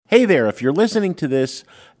Hey there, if you're listening to this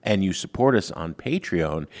and you support us on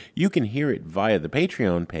Patreon, you can hear it via the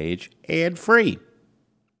Patreon page ad-free.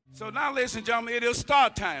 So now, ladies and gentlemen, it is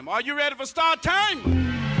start time. Are you ready for start time?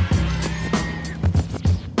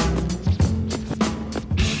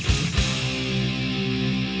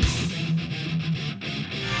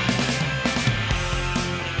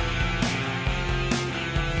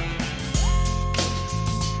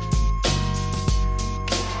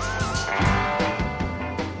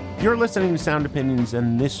 You're listening to Sound Opinions,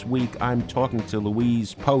 and this week I'm talking to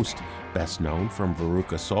Louise Post, best known from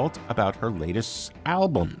Veruca Salt, about her latest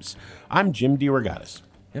albums. I'm Jim DeRogatis.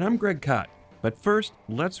 And I'm Greg Cott. But first,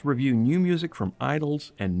 let's review new music from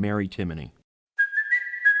Idols and Mary Timony.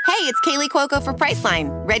 Hey, it's Kaylee Cuoco for Priceline.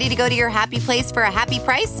 Ready to go to your happy place for a happy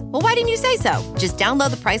price? Well, why didn't you say so? Just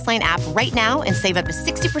download the Priceline app right now and save up to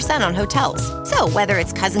 60% on hotels. So whether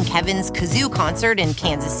it's Cousin Kevin's Kazoo Concert in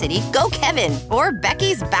Kansas City, go Kevin, or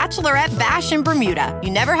Becky's Bachelorette Bash in Bermuda,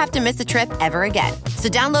 you never have to miss a trip ever again. So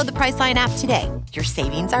download the Priceline app today. Your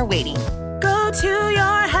savings are waiting. Go to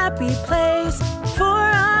your happy place for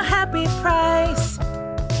a happy price.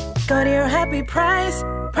 Go to your happy price,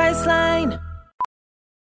 Priceline.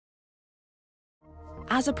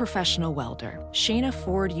 As a professional welder, Shayna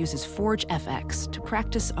Ford uses Forge FX to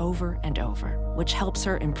practice over and over, which helps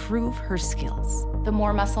her improve her skills. The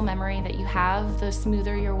more muscle memory that you have, the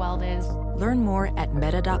smoother your weld is. Learn more at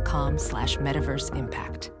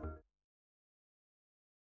meta.com/metaverseimpact.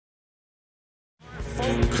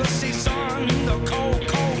 Focus is on the cold,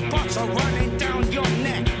 cold butter running down your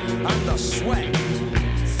neck under sweat.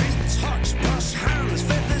 Feet touch, plus hands,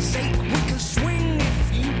 feathers ache. We can swing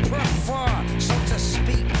if you prefer, so to speak.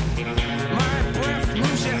 My breath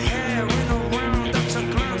moves your hair in a round at a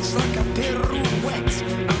glance like a pirouette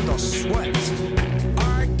under sweat.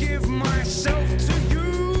 I give myself to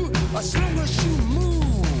you as long as you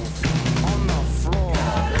move on the floor.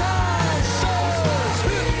 Dancers,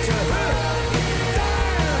 hip to hip.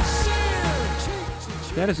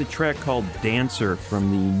 That is a track called Dancer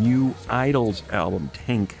from the new Idols album,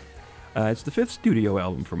 Tank. It's the fifth studio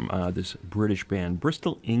album from this British band,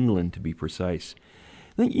 Bristol, England, to be precise.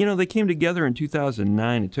 They came together in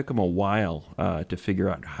 2009. It took them a while to figure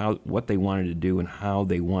out what they wanted to do and how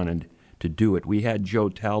they wanted to do it. We had Joe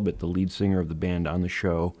Talbot, the lead singer of the band, on the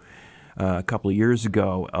show a couple of years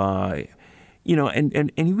ago.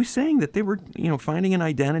 And he was saying that they were, finding an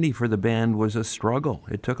identity for the band was a struggle.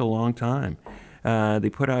 It took a long time. They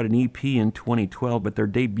put out an EP in 2012, but their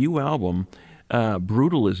debut album,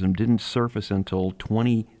 Brutalism, didn't surface until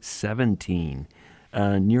 2017,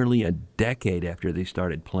 nearly a decade after they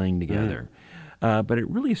started playing together. But it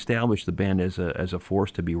really established the band as a force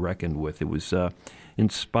to be reckoned with. It was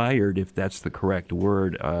inspired, if that's the correct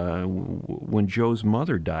word, when Joe's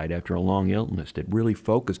mother died after a long illness. It really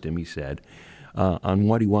focused him, he said, on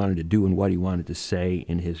what he wanted to do and what he wanted to say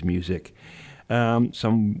in his music.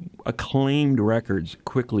 Some acclaimed records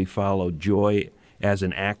quickly followed. Joy as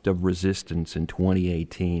an Act of Resistance in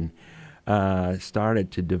 2018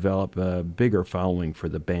 started to develop a bigger following for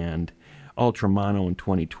the band. Ultramono in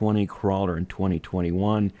 2020, Crawler in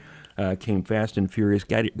 2021, came Fast and Furious,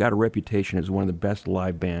 got a reputation as one of the best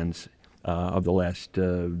live bands of the last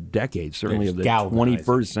decade, certainly of the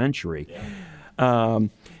 21st century. Yeah.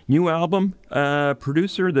 New album,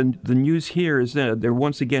 producer, the news here is that they're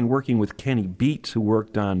once again working with Kenny Beats, who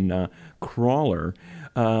worked on Crawler.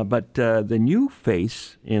 But the new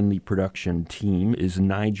face in the production team is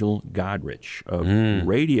Nigel Godrich of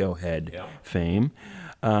Radiohead fame.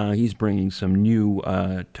 He's bringing some new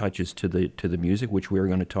touches to the music, which we're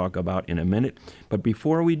going to talk about in a minute. But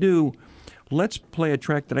before we do, let's play a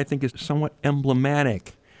track that I think is somewhat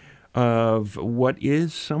emblematic of what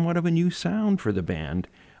is somewhat of a new sound for the band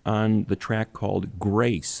on the track called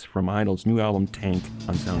Grace from Idol's new album Tank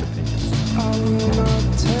on Sound Opinions. I will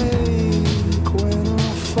not take when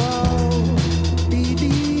I fall, be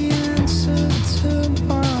the answer to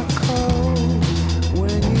my call.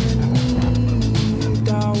 When you need,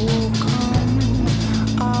 I will come.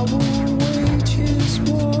 I will wage his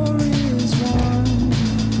war is one.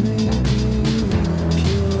 Make me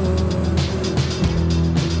pure.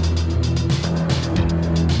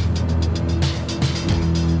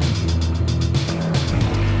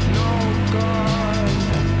 No God,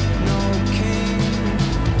 no king.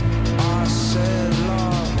 I said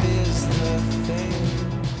love is the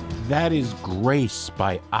thing. That is Grace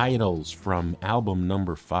by Idols from album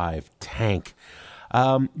number 5, Tank.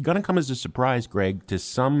 Gonna come as a surprise, Greg, to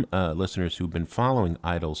some listeners who've been following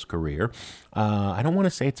Idol's career. I don't want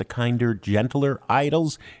to say it's a kinder, gentler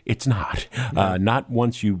Idols. It's not. Not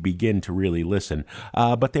once you begin to really listen.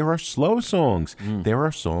 But there are slow songs. There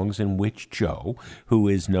are songs in which Joe, who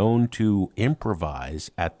is known to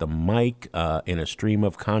improvise at the mic in a stream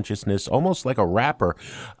of consciousness, almost like a rapper,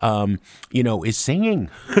 is singing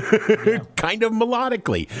kind of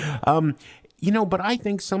melodically. But I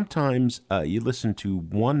think sometimes you listen to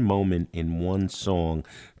one moment in one song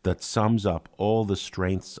that sums up all the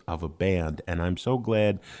strengths of a band, and I'm so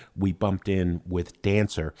glad we bumped in with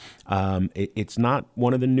Dancer. It's not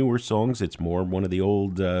one of the newer songs, it's more one of the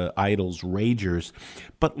old Idols ragers,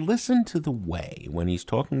 but listen to the way when he's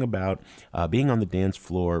talking about being on the dance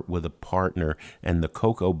floor with a partner and the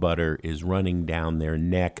cocoa butter is running down their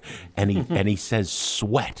neck, and he says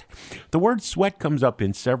sweat. The word sweat comes up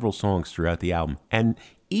in several songs throughout the album, and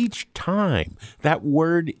each time that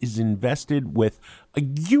word is invested with a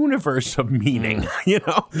universe of meaning. There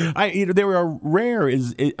are rare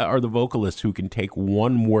are the vocalists who can take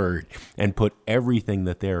one word and put everything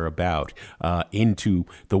that they're about into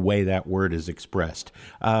the way that word is expressed.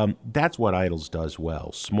 That's what Idols does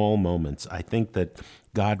well. Small moments. I think that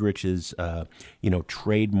Godrich's,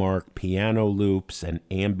 trademark piano loops and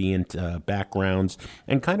ambient backgrounds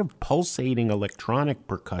and kind of pulsating electronic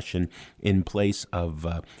percussion in place of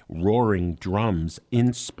roaring drums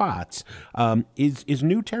in spots is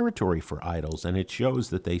new territory for Idols, and it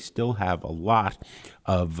shows that they still have a lot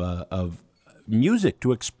of music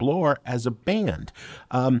to explore as a band.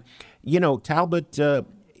 Talbot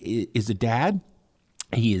is a dad.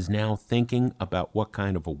 He is now thinking about what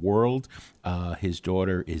kind of a world his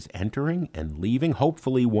daughter is entering and leaving,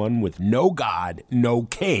 hopefully one with no God, no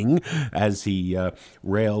king, as he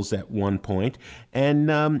rails at one point. And,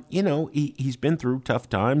 he's been through tough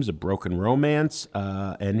times, a broken romance,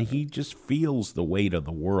 and he just feels the weight of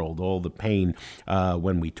the world, all the pain.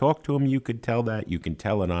 When we talk to him, you could tell that. You can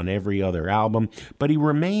tell it on every other album. But he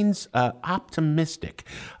remains optimistic.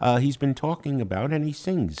 He's been talking about, and he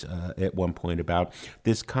sings at one point about,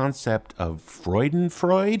 this concept of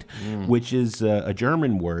Freudenfreude, which is a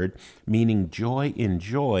German word meaning joy in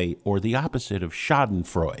joy, or the opposite of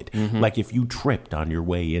Schadenfreude. Like if you tripped on your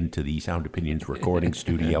way into the Sound Opinions recording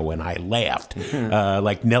studio and I laughed,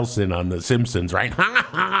 like Nelson on The Simpsons, right?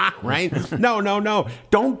 Right? No.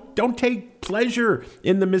 Don't take pleasure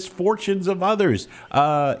in the misfortunes of others.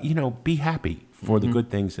 Be happy for the good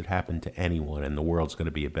things that happen to anyone, and the world's going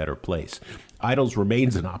to be a better place. Idols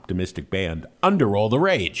remains an optimistic band under all the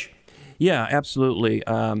rage. Yeah, absolutely.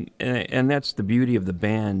 And that's the beauty of the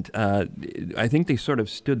band. I think they sort of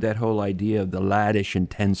stood that whole idea of the laddish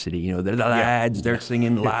intensity. They're the lads, they're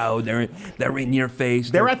singing loud, they're in your face.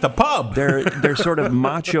 They're at the pub. They're sort of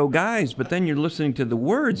macho guys, but then you're listening to the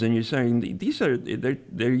words and you're saying,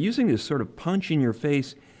 they're using this sort of punch in your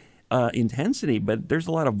face intensity, but there's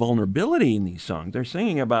a lot of vulnerability in these songs. They're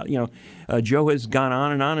singing about, Joe has gone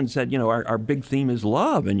on and said, our big theme is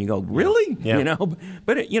love, and you go, really? Yeah.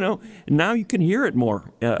 But now you can hear it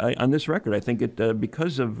more on this record. I think it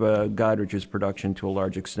because of Godrich's production to a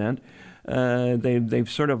large extent, they've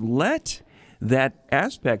sort of let that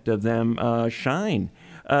aspect of them shine.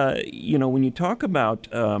 When you talk about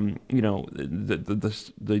the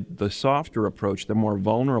softer approach, the more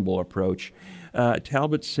vulnerable approach,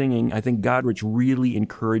 Talbot's singing, I think Godrich really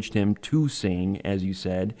encouraged him to sing, as you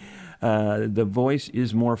said. The voice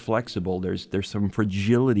is more flexible. There's some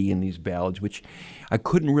fragility in these ballads, which I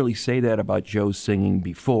couldn't really say that about Joe's singing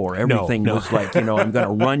before. Everything was like, I'm going to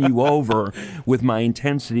run you over with my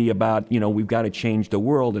intensity about, we've got to change the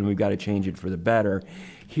world and we've got to change it for the better.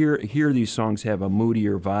 Here, these songs have a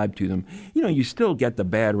moodier vibe to them. You still get the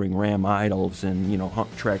battering ram Idols and,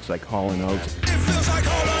 tracks like Hall & Oates. It feels like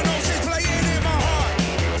Hall & Oates is playing in my heart.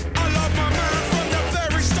 I love my man from the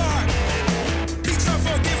very start. Pizza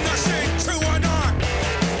forgiveness ain't true or not.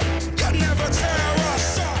 You never tear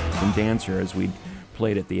us up. And Dancer, as we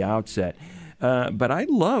played at the outset. But I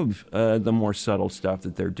love the more subtle stuff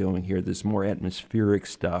that they're doing here, this more atmospheric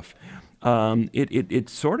stuff.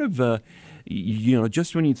 It's sort of...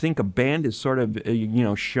 just when you think a band has sort of,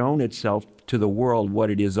 shown itself to the world what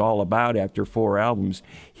it is all about after 4 albums,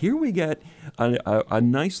 here we get a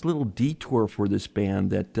nice little detour for this band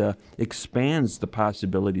that expands the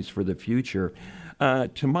possibilities for the future.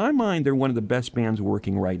 To my mind, they're one of the best bands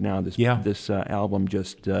working right now. This album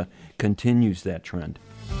just continues that trend.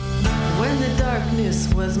 When the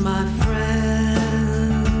darkness was my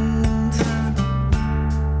friend,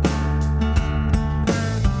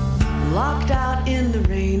 locked out in the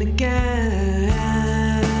rain again,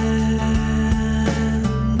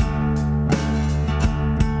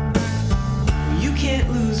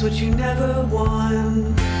 lose what you never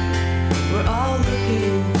won. We're all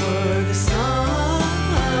looking for the sun.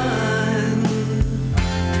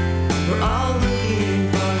 We're all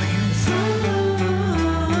looking for the sun.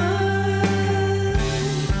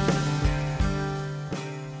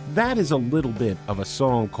 That is a little bit of a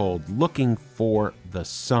song called Looking for the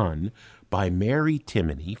Sun by Mary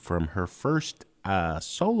Timony from her first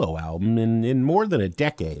solo album in more than a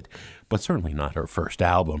decade, but certainly not her first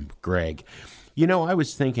album, Greg. You know, I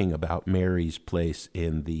was thinking about Mary's place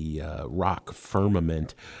in the rock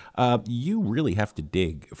firmament. You really have to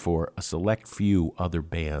dig for a select few other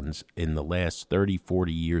bands in the last 30,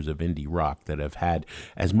 40 years of indie rock that have had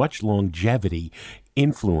as much longevity,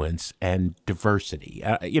 influence, and diversity.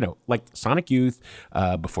 Like Sonic Youth,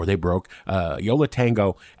 before they broke, Yola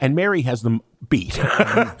Tango, and Mary has them beat.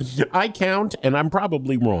 I count, and I'm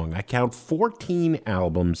probably wrong, I count 14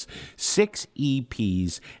 albums, 6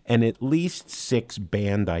 EPs, and at least 6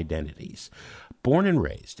 band identities. Born and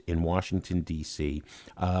raised in Washington, D.C.,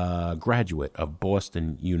 graduate of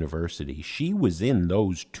Boston University, she was in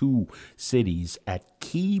those two cities at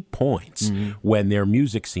key points when their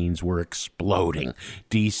music scenes were exploding.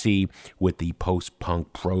 D.C. with the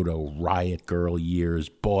post-punk proto-Riot Girl years,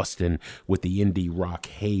 Boston with the indie rock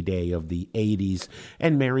heyday of the 80s,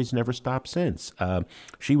 and Mary's never stopped since.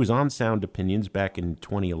 She was on Sound Opinions back in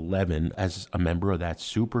 2011 as a member of that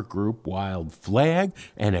supergroup Wild Flag,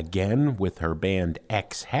 and again with her band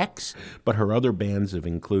X-Hex, but her other bands have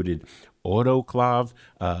included Autoclave,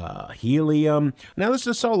 Helium. Now this is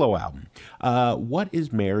a solo album. What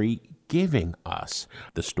is Mary giving us?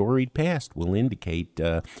 The storied past will indicate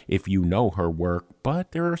if you know her work,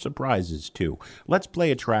 but there are surprises too. Let's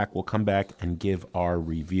play a track. We'll come back and give our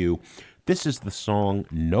review. This is the song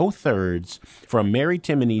No Thirds from Mary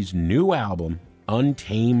Timony's new album,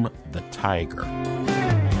 Untame the Tiger.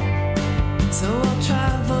 So I'll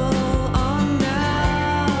travel on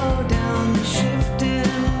now down the shifting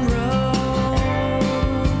road.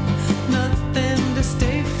 Nothing to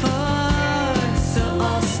stay for, so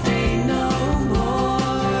I'll stay no more.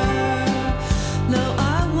 No,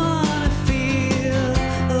 I wanna feel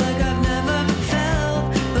like I've never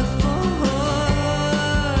felt before.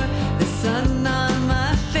 The sun on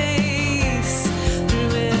my face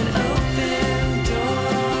through an open door.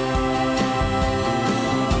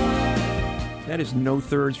 That is No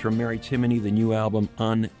Thirds from Mary Timony, the new album,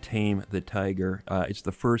 Untame the Tiger. It's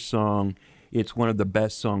the first song. It's one of the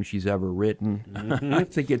best songs she's ever written. I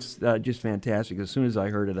think it's just fantastic. As soon as I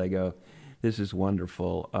heard it, I go, this is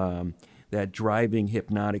wonderful. That driving,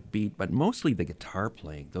 hypnotic beat, but mostly the guitar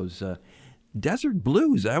playing, those desert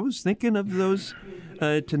blues. I was thinking of those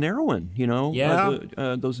Teneroan,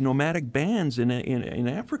 those nomadic bands in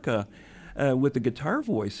Africa with the guitar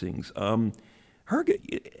voicings. Her,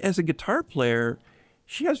 as a guitar player,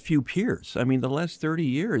 she has few peers. I mean, the last 30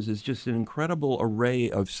 years is just an incredible array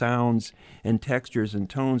of sounds and textures and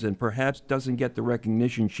tones, and perhaps doesn't get the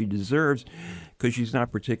recognition she deserves because she's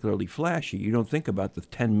not particularly flashy. You don't think about the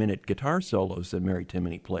 10-minute guitar solos that Mary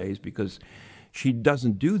Timony plays because she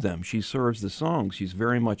doesn't do them. She serves the song. She's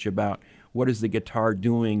very much about what is the guitar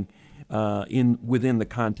doing within the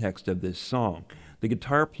context of this song. The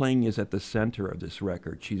guitar playing is at the center of this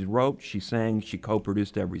record. She wrote, she sang, she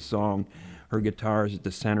co-produced every song. Her guitar is at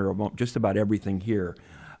the center of just about everything here.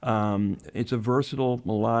 It's a versatile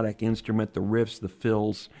melodic instrument. The riffs, the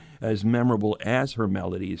fills, as memorable as her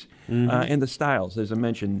melodies. And the styles, as I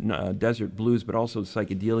mentioned, desert blues, but also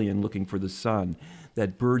psychedelian, Looking for the Sun,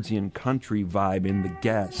 that Birdsian country vibe in The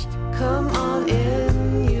Guest. Come on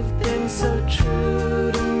in, you've been so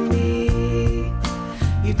true to me.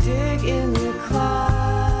 You dig in your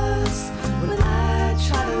claws when I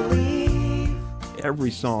try to leave.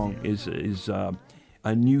 Every song is a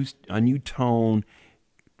new tone,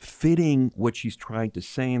 fitting what she's trying to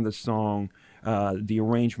say in the song, the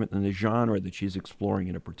arrangement and the genre that she's exploring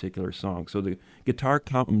in a particular song. So the guitar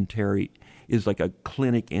commentary is like a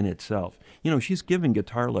clinic in itself. You know, she's giving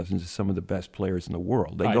guitar lessons to some of the best players in the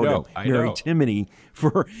world. They go to Mary Timony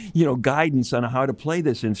for, guidance on how to play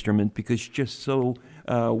this instrument because she's just so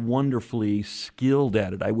wonderfully skilled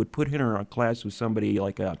at it. I would put her in a class with somebody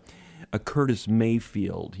like a Curtis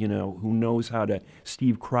Mayfield, who knows how to,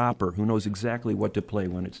 Steve Cropper, who knows exactly what to play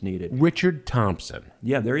when it's needed. Richard Thompson.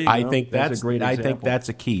 Yeah, there you go. I think that's a great example. I think that's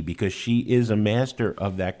a key because she is a master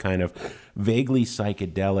of that kind of vaguely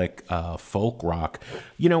psychedelic folk rock.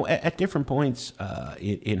 At different points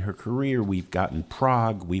in her career, we've gotten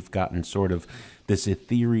prog, we've gotten sort of this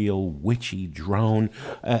ethereal, witchy drone.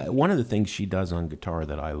 One of the things she does on guitar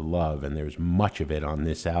that I love, and there's much of it on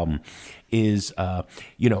this album, is, I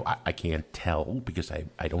can't tell because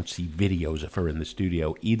I don't see videos of her in the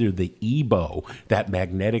studio, either the EBO, that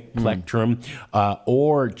magnetic plectrum,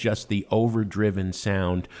 or just the overdriven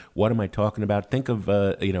sound. What am I talking about? Think of,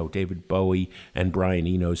 David Bowie and Brian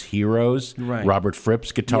Eno's Heroes, Right. Robert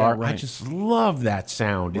Fripp's guitar. Yeah, right. I just love that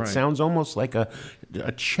sound. It Right. sounds almost like a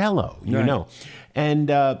cello, Right. know. And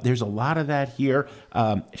there's a lot of that here.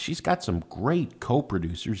 She's got some great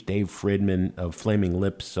co-producers, Dave Fridman of Flaming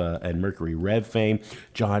Lips and Mercury Rev fame,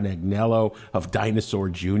 John Agnello of Dinosaur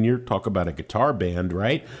Jr., talk about a guitar band,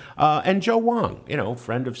 right? And Joe Wong,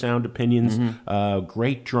 friend of Sound Opinions,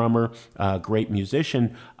 great drummer, great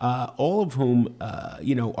musician, all of whom,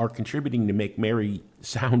 are contributing to make Mary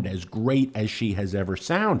sound as great as she has ever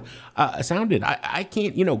sounded. I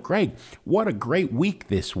can't, Greg, what a great week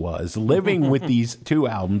this was, living with these two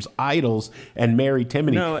albums, Idols and Mary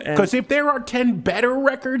Timony. Because if there are 10 better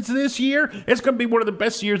records this year, it's going to be one of the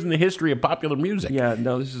best years in the history of popular music. Yeah,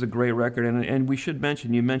 no, this is a great record. And we should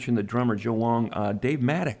mention, you mentioned the drummer, Joe Wong, Dave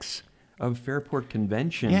Maddox of Fairport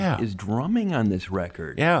Convention is drumming on this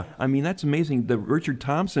record. Yeah. I mean, that's amazing. The Richard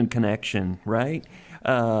Thompson connection, right?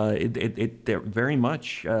 They're very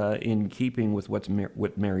much in keeping with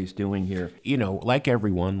what Mary's doing here. Like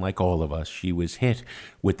everyone, like all of us, she was hit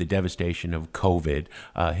with the devastation of COVID,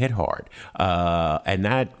 hit hard. And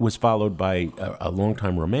that was followed by a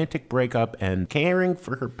long-time romantic breakup and caring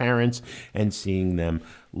for her parents and seeing them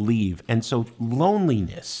leave. And so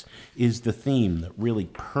loneliness is the theme that really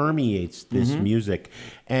permeates this music.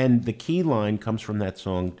 And the key line comes from that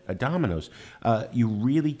song, Dominoes. You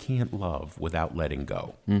really can't love without letting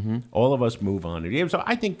go. All of us move on. So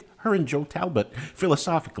I think her and Joe Talbot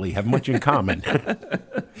philosophically have much in common.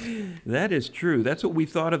 That is true. That's what we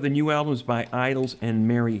thought of the new albums by Idols and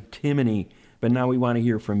Mary Timony. But now we want to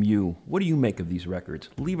hear from you. What do you make of these records?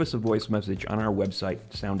 Leave us a voice message on our website,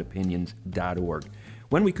 soundopinions.org.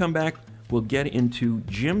 When we come back, we'll get into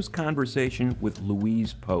Jim's conversation with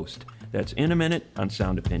Louise Post. That's in a minute on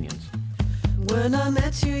Sound Opinions. When I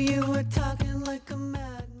met you, you were talking like a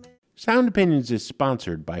madman. Sound Opinions is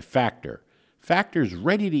sponsored by Factor. Factor's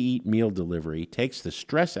ready-to-eat meal delivery takes the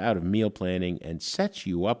stress out of meal planning and sets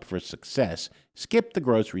you up for success. Skip the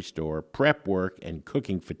grocery store, prep work, and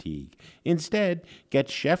cooking fatigue. Instead, get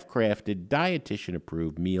chef-crafted,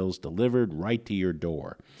 dietitian-approved meals delivered right to your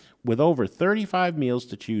door. With over 35 meals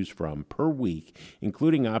to choose from per week,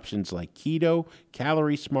 including options like keto,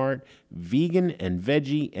 calorie smart, vegan and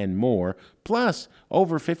veggie, and more, plus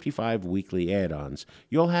over 55 weekly add-ons,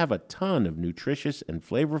 you'll have a ton of nutritious and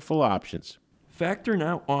flavorful options. Factor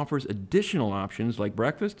now offers additional options like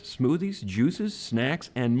breakfast, smoothies, juices,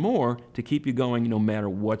 snacks, and more to keep you going no matter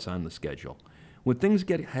what's on the schedule. When things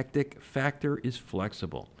get hectic, Factor is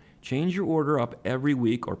flexible. Change your order up every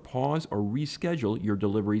week or pause or reschedule your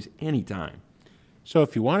deliveries anytime. So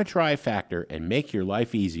if you want to try Factor and make your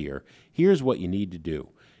life easier, here's what you need to do.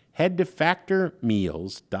 Head to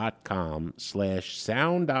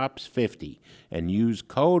factormeals.com/soundops50 and use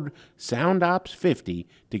code soundops50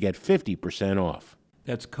 to get 50% off.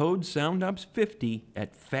 That's code soundops50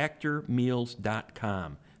 at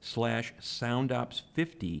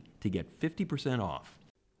factormeals.com/soundops50 to get 50% off.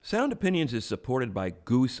 Sound Opinions is supported by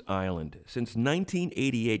Goose Island. Since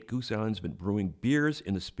 1988, Goose Island's been brewing beers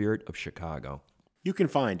in the spirit of Chicago. You can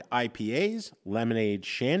find IPAs, lemonade,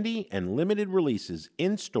 shandy, and limited releases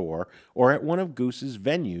in-store or at one of Goose's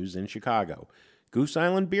venues in Chicago. Goose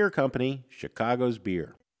Island Beer Company, Chicago's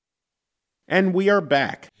beer. And we are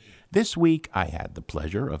back. This week, I had the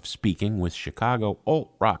pleasure of speaking with Chicago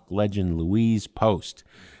alt-rock legend Louise Post.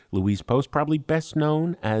 Louise Post, probably best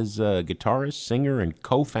known as a guitarist, singer, and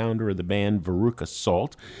co-founder of the band Veruca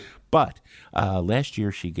Salt. But last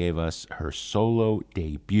year, she gave us her solo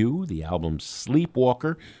debut, the album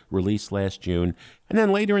Sleepwalker, released last June. And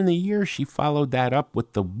then later in the year, she followed that up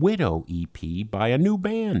with the Widow EP by a new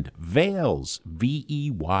band, Veils,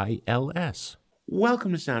 Veyls.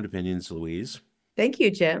 Welcome to Sound Opinions, Louise. Thank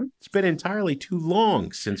you, Jim. It's been entirely too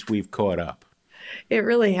long since we've caught up. It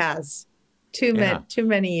really has. Too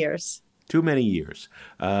many years. Too many years.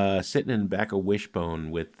 Sitting in the back of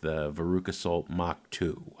Wishbone with Veruca Salt Mach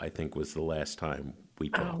 2, I think was the last time we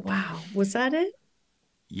talked. Oh, wow. Was that it?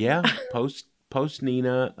 Yeah. Post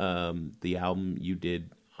Nina, the album you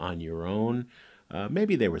did on your own.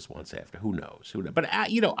 Maybe there was once after. Who knows? But,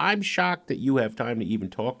 I'm shocked that you have time to even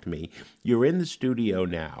talk to me. You're in the studio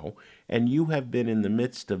now, and you have been in the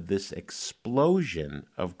midst of this explosion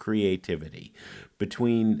of creativity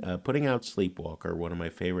between putting out Sleepwalker, one of my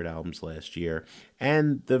favorite albums last year,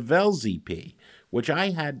 and the Veils EP, which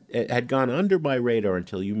I had gone under my radar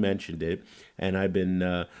until you mentioned it, and I've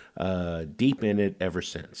been deep in it ever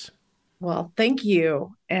since. Well, thank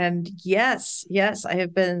you. And yes, I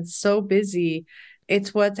have been so busy.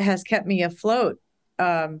 It's what has kept me afloat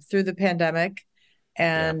through the pandemic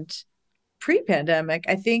and pre-pandemic.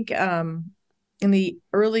 I think in the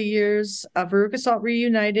early years, Veruca Salt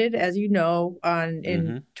reunited, as you know,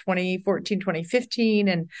 in 2014, 2015,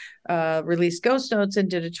 and released Ghost Notes and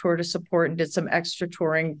did a tour to support and did some extra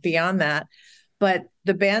touring beyond that. But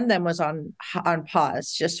the band then was on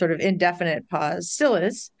pause, just sort of indefinite pause, still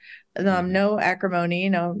is. No acrimony,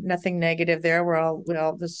 nothing negative there.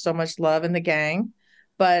 There's so much love in the gang,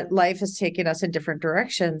 but life has taken us in different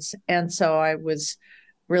directions. And so I was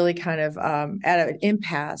really kind of at an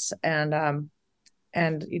impasse and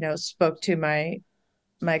spoke to my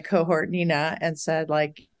cohort, Nina, and said,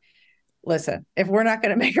 like, listen, if we're not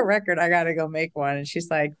going to make a record, I got to go make one. And she's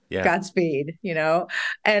like, Godspeed,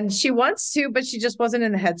 and she wants to, but she just wasn't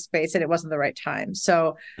in the headspace and it wasn't the right time.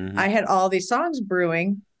 So I had all these songs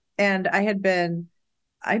brewing, and I've been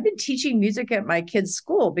teaching music at my kid's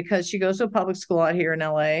school because she goes to a public school out here in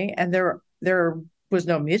LA, and there was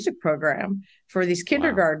no music program for these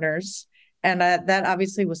kindergartners. And that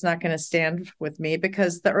obviously was not going to stand with me,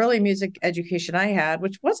 because the early music education I had,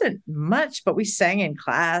 which wasn't much, but we sang in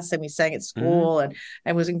class and we sang at school and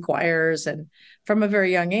I was in choirs. And from a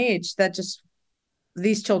very young age, that just,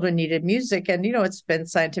 these children needed music. And, it's been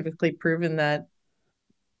scientifically proven that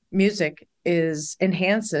music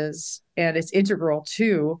enhances and it's integral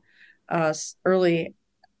to early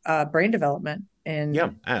brain development. And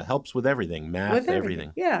it helps with everything, math,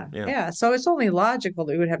 everything. Yeah. So it's only logical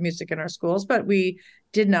that we would have music in our schools, but we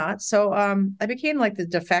did not. So I became like the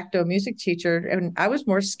de facto music teacher, and I was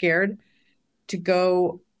more scared to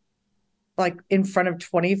go like in front of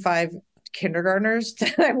 25 kindergartners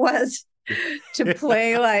than I was to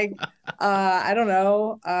play like I don't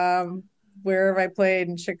know, where have I played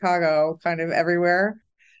in Chicago, kind of everywhere.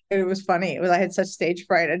 It was funny. I had such stage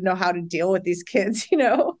fright. I didn't know how to deal with these kids,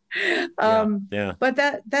 But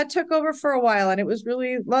that took over for a while, and it was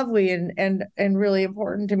really lovely and really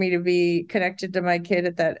important to me to be connected to my kid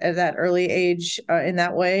at that early age in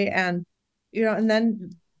that way. And and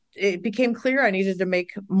then it became clear I needed to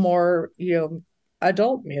make more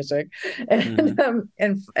adult music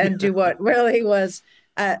and do what really was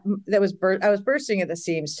I was bursting at the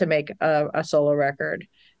seams to make a solo record.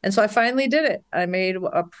 And so I finally did it. I made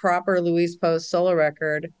a proper Louise Post solo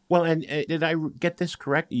record. Well, and did I get this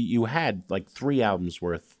correct? You had like 3 albums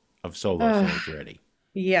worth of solo songs ready.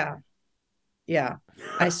 Yeah.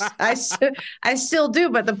 I still do,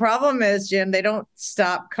 but the problem is, Jim, they don't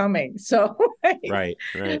stop coming. So right.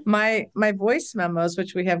 My voice memos,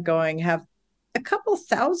 which we have going, have a couple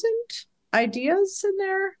thousand ideas in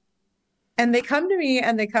there. And they come to me,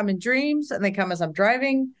 and they come in dreams, and they come as I'm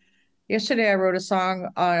driving. Yesterday, I wrote a song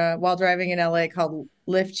while driving in LA called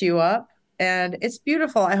Lift You Up, and it's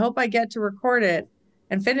beautiful. I hope I get to record it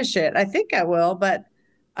and finish it. I think I will, but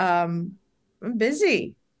I'm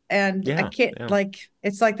busy, and I can't,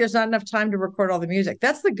 it's like there's not enough time to record all the music.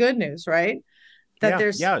 That's the good news, right? No,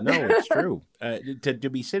 it's true. To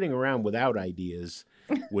be sitting around without ideas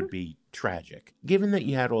would be tragic. Given that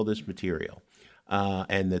you had all this material,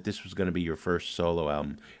 and that this was going to be your first solo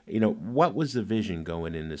album, what was the vision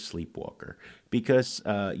going into Sleepwalker? Because,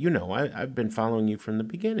 I've been following you from the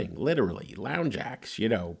beginning, literally, lounge acts,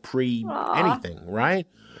 pre-anything, right?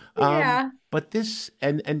 Yeah. But this,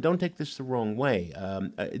 and don't take this the wrong way,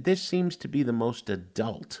 this seems to be the most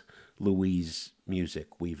adult Louise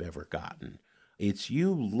music we've ever gotten. It's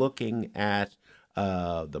you looking at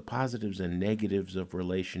the positives and negatives of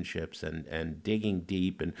relationships and digging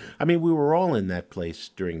deep. And I mean, we were all in that place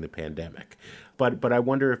during the pandemic, but I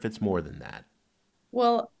wonder if it's more than that.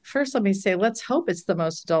 Well, first, let me say, let's hope it's the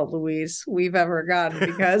most adult Louise we've ever gotten,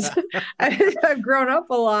 because I've grown up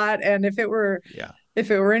a lot. And if it were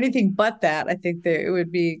anything but that, I think that it would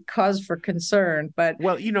be cause for concern. But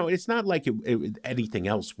well, it's not like anything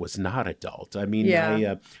else was not adult. I mean,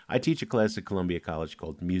 I teach a class at Columbia College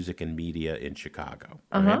called Music and Media in Chicago.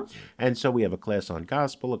 Right? And so we have a class on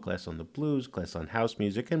gospel, a class on the blues, a class on house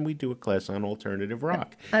music, and we do a class on alternative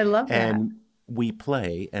rock. I love that. And we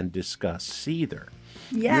play and discuss Seether.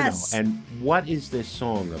 Yes. And what is this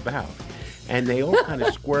song about? And they all kind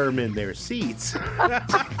of squirm in their seats.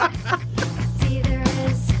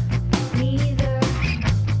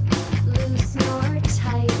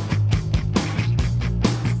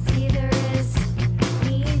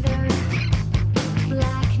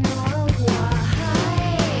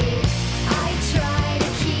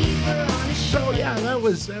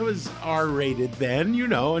 was R-rated then,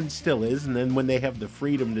 and still is. And then when they have the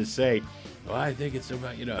freedom to say, well, I think it's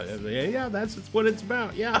about, yeah, that's what it's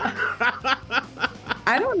about. Yeah.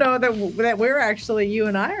 I don't know that we're actually, you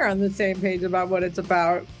and I are on the same page about what it's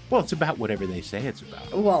about. Well, it's about whatever they say it's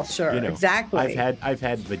about. Well, sure, exactly. I've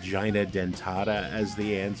had vagina dentata as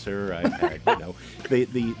the answer. I've had,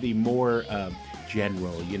 the more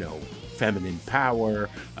general, feminine power,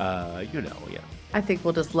 yeah. I think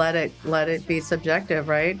we'll just let it be subjective,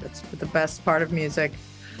 right? It's the best part of music.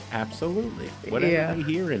 Absolutely. Whatever they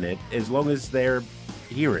hear in it, as long as they're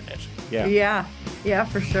hearing it. Yeah. Yeah,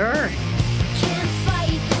 for sure. Can't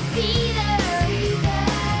fight the cedar.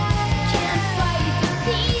 Can't fight the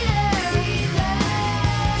cedar.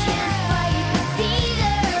 Can't fight the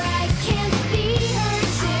cedar. I can't see her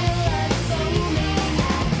till it's foaming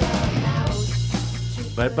at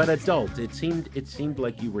the mouth. But adult, it seemed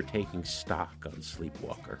like you were taking stock on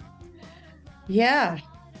Sleepwalker. Yeah.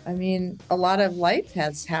 I mean, a lot of life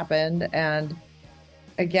has happened, and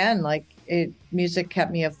again, music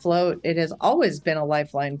kept me afloat. It has always been a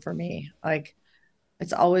lifeline for me. Like,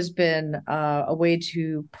 it's always been a way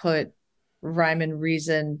to put rhyme and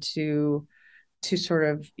reason to sort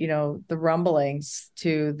of, the rumblings,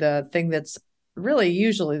 to the thing that's really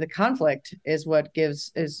usually the conflict is what gives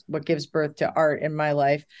birth to art in my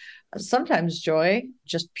life. Sometimes joy,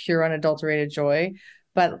 just pure unadulterated joy.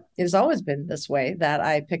 But it has always been this way, that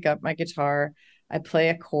I pick up my guitar, I play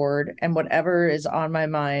a chord, and whatever is on my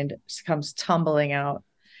mind comes tumbling out.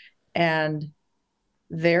 And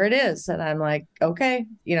there it is. And I'm like, okay,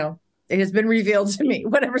 it has been revealed to me,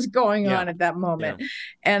 whatever's going on at that moment. Yeah.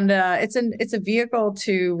 And it's a vehicle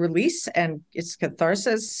to release, and it's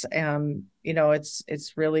catharsis.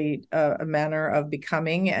 It's really a manner of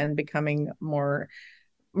becoming more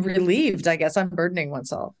relieved, I guess, unburdening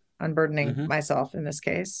myself in this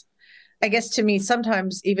case. I guess to me,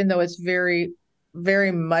 sometimes, even though it's very,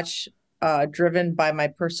 very much driven by my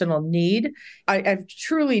personal need, I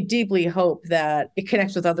truly, deeply hope that it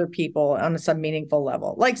connects with other people on some meaningful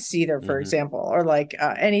level, like Cedar, for example, or like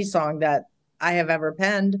any song that I have ever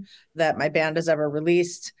penned, that my band has ever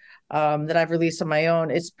released, that I've released on my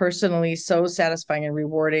own. It's personally so satisfying and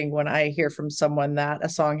rewarding when I hear from someone that a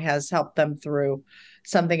song has helped them through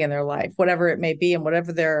something in their life, whatever it may be, and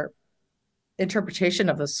whatever their interpretation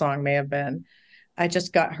of the song may have been. I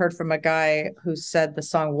just heard from a guy who said the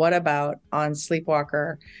song "What About" on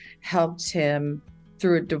Sleepwalker helped him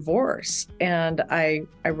through a divorce, and I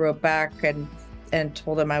wrote back and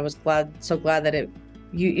told him I was so glad that it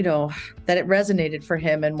resonated for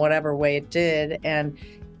him in whatever way it did. And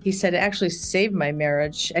he said it actually saved my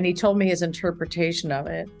marriage, and he told me his interpretation of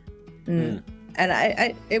it. And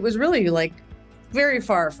it was really like very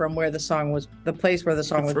far from where the place where the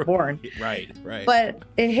song was born. Right. But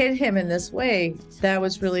it hit him in this way that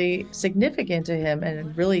was really significant to him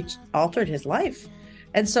and really altered his life.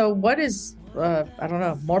 And so what is, I don't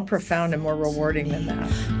know, more profound and more rewarding than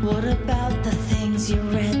that? What about the things you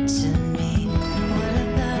read to me? What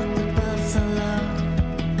about the buffalo?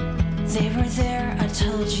 They were there, I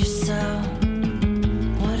told you so.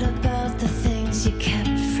 What about the things you kept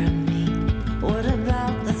from me? What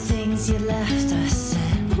about the things you left? I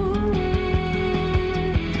said, ooh.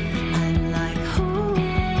 I'm like, ooh.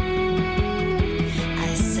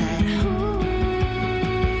 I said, ooh.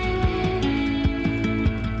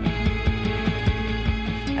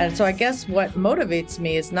 And so I guess what motivates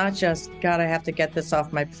me is not just, God, I have to get this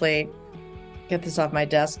off my plate, get this off my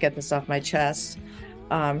desk, get this off my chest,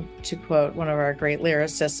 to quote one of our great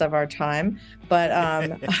lyricists of our time. But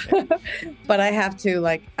but I have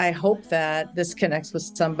to, I hope that this connects with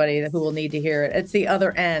somebody who will need to hear it. It's the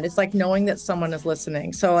other end. It's like knowing that someone is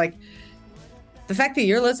listening. So the fact that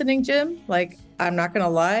you're listening, Jim, I'm not going to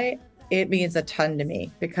lie, it means a ton to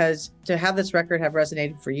me, because to have this record have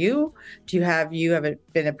resonated for you, you have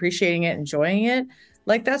been appreciating it, enjoying it,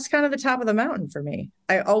 that's kind of the top of the mountain for me.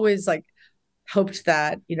 I always hoped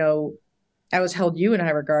that, I always held you in high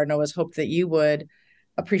regard, and I always hoped that you would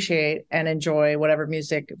appreciate and enjoy whatever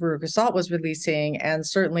music Veruca Salt was releasing. And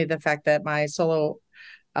certainly the fact that my solo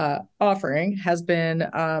offering has been,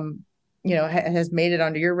 has made it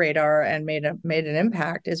onto your radar and made an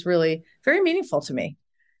impact is really very meaningful to me.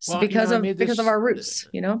 Well, because of our roots,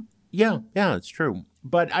 Yeah, it's true.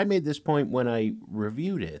 But I made this point when I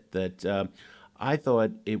reviewed it that I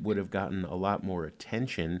thought it would have gotten a lot more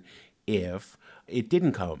attention if it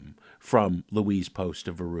didn't come from Louise Post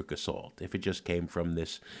of Veruca Salt, if it just came from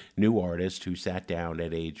this new artist who sat down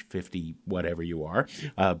at age 50, whatever you are,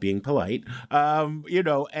 being polite,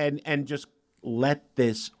 and just let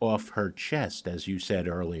this off her chest, as you said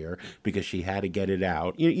earlier, because she had to get it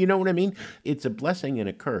out. You know what I mean? It's a blessing and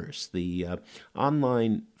a curse. The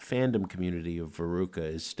online fandom community of Veruca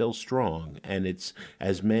is still strong, and it's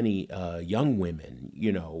as many young women,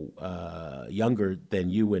 younger than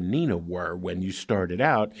you and Nina were when you started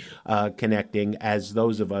out, connecting as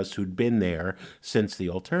those of us who'd been there since the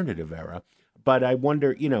alternative era. But I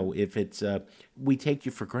wonder, if it's, we take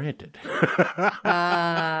you for granted.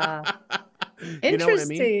 Interesting. You know what I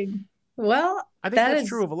mean? Well, I think that's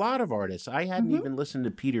true of a lot of artists. I hadn't even listened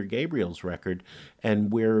to Peter Gabriel's record,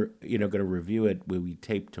 and we're, going to review it when we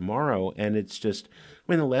tape tomorrow. And it's just,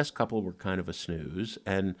 the last couple were kind of a snooze.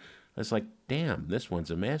 And I was like, damn, this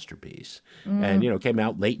one's a masterpiece. And, it came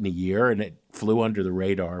out late in the year, and it flew under the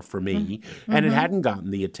radar for me. And it hadn't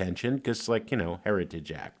gotten the attention because,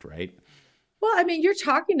 Heritage Act, right? Well, you're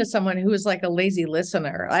talking to someone who is like a lazy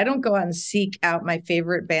listener. I don't go out and seek out my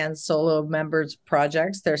favorite band's solo members'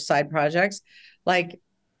 projects, their side projects. Like,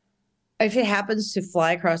 if it happens to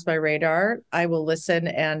fly across my radar, I will listen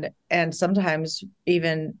and sometimes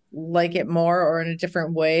even like it more or in a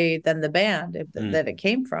different way than the band that it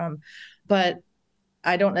came from. But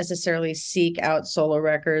I don't necessarily seek out solo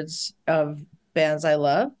records of bands I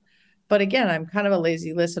love. But again, I'm kind of a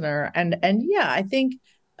lazy listener. And yeah, I think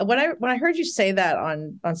when I heard you say that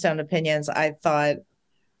on Sound Opinions, I thought,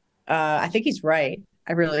 I think he's right.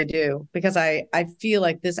 I really do, because I feel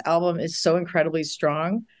like this album is so incredibly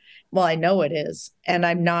strong. Well, I know it is, and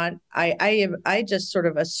I'm not. I just sort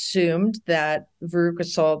of assumed that Veruca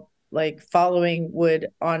Salt, following, would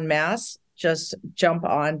en masse just jump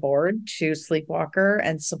on board to Sleepwalker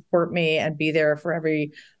and support me and be there for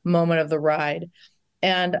every moment of the ride.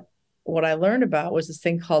 And what I learned about was this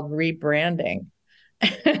thing called rebranding.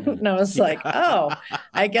 And I was like, oh,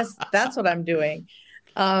 I guess that's what I'm doing.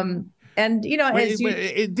 And,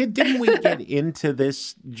 didn't we get into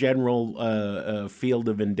this general field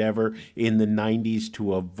of endeavor in the 90s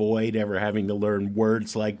to avoid ever having to learn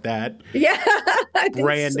words like that? Yeah.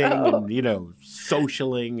 Branding so. And,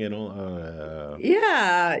 socialing and all.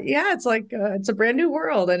 Yeah. It's like, it's a brand new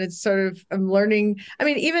world. And it's sort of, I'm learning.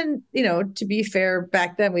 Even, to be fair,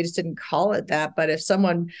 back then we just didn't call it that. But if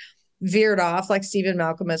someone veered off, like Stephen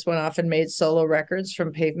Malkmus went off and made solo records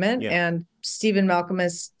from Pavement. Yeah. And Stephen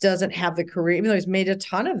Malkmus doesn't have the career, even though he's made a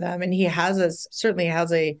ton of them. And he certainly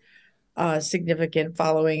has a significant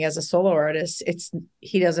following as a solo artist.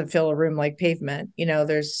 He doesn't fill a room like Pavement.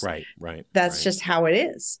 There's right. That's just how it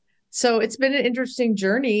is. So it's been an interesting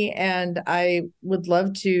journey, and I would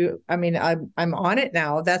love to, I'm on it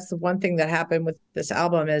now. That's the one thing that happened with this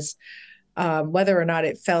album is whether or not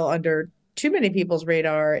it fell under too many people's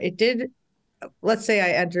radar. It did. Let's say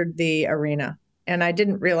I entered the arena and I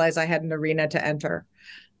didn't realize I had an arena to enter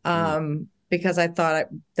because I thought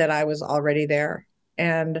that I was already there.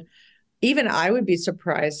 And even I would be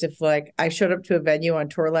surprised if I showed up to a venue on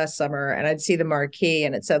tour last summer and I'd see the marquee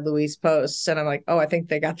and it said Louise Post. And I'm like, oh, I think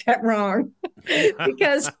they got that wrong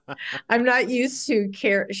because I'm not used to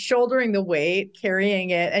shouldering the weight,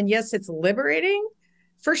 carrying it. And yes, it's liberating.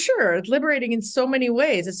 For sure. It's liberating in so many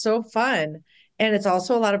ways. It's so fun. And it's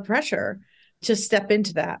also a lot of pressure to step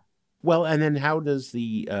into that. Well, and then how does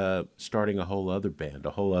the starting a whole other band,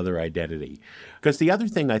 a whole other identity? Because the other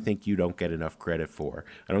thing I think you don't get enough credit for,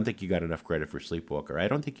 I don't think you got enough credit for Sleepwalker. I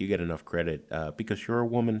don't think you get enough credit because you're a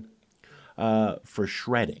woman for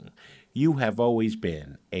shredding. You have always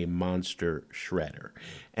been a monster shredder.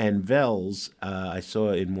 And Vels, I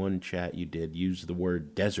saw in one chat you did use the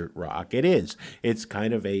word desert rock. It is. It's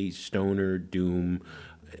kind of a stoner doom.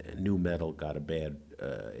 New metal got a bad,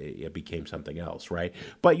 it became something else, right?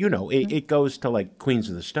 But, it goes to like Queens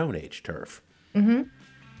of the Stone Age turf. Mm-hmm.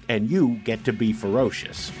 And you get to be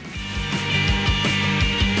ferocious.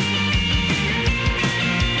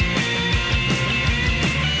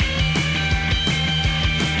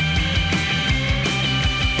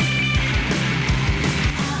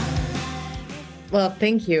 Well,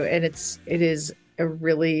 thank you. And it is a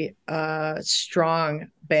really strong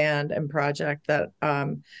band and project that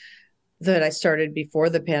I started before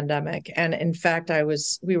the pandemic. And in fact,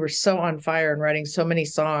 we were so on fire and writing so many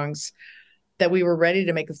songs that we were ready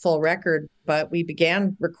to make a full record, but we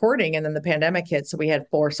began recording and then the pandemic hit. So we had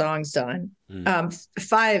 4 songs done.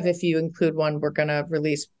 5, if you include one, we're going to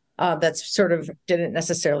release that sort of didn't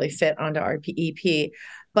necessarily fit onto our EP,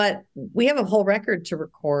 but we have a whole record to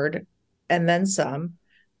record and then some.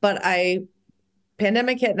 But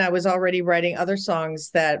pandemic hit and I was already writing other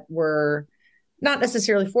songs that were not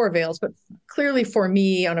necessarily for Veils, but clearly for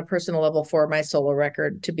me on a personal level for my solo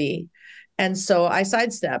record to be. And so I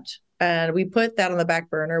sidestepped And we put that on the back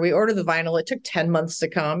burner. We ordered the vinyl. It took 10 months to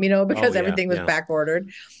come, because everything was back ordered.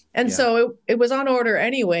 And so it was on order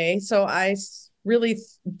anyway. So I really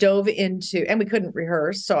dove into, and we couldn't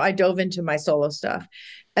rehearse. So I dove into my solo stuff.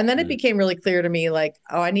 And then it became really clear to me, like,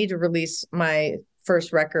 oh, I need to release my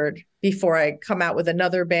first record before I come out with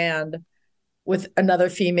another band with another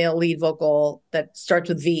female lead vocal that starts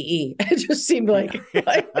with VE. It just seemed like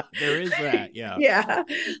there is that. Yeah. Yeah.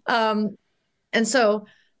 And so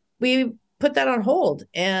we put that on hold,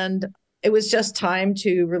 and it was just time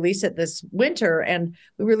to release it this winter. And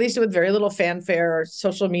we released it with very little fanfare,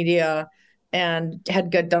 social media, and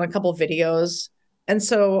had done a couple of videos. And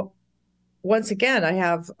so once again,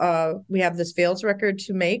 we have this Veils record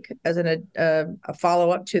to make as a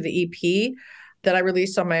follow-up to the EP that I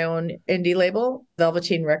released on my own indie label,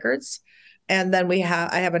 Velveteen Records. And then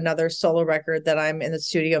I have another solo record that I'm in the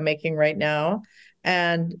studio making right now.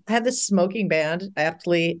 And I have this smoking band, I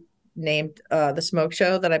aptly named The Smoke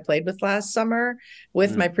Show, that I played with last summer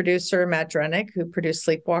with my producer, Matt Drennick, who produced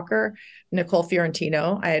Sleepwalker, Nicole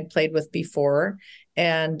Fiorentino, I had played with before,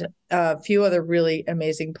 and a few other really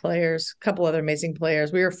amazing players, a couple other amazing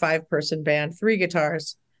players. We were a 5-person band, 3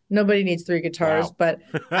 guitars. Nobody needs 3 guitars, Wow. but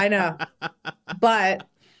I know. But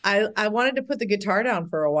I wanted to put the guitar down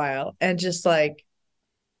for a while and just like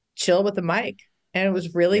chill with the mic. And it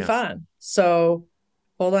was really fun. So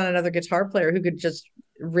hold on, another guitar player who could just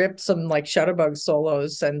rip some like Shutterbug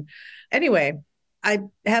solos. And anyway, I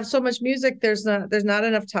have so much music. There's not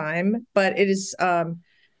enough time, but it is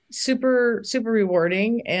super, super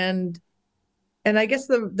rewarding. And I guess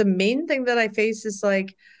the main thing that I face is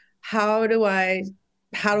like, how do I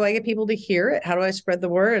get people to hear it? How do I spread the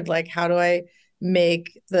word? Like, how do I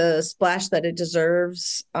make the splash that it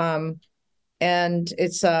deserves? And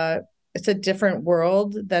it's a different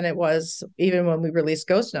world than it was even when we released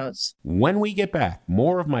Ghost Notes. When we get back,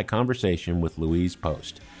 more of my conversation with Louise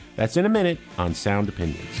Post. That's in a minute on Sound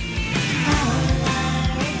Opinions.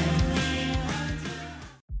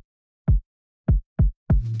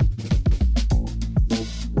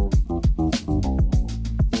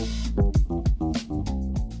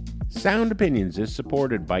 Sound Opinions is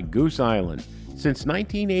supported by Goose Island. Since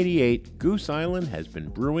 1988, Goose Island has been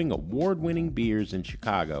brewing award-winning beers in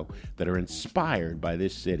Chicago that are inspired by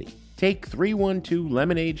this city. Take 312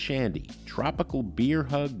 Lemonade Shandy, Tropical Beer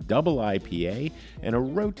Hug Double IPA, and a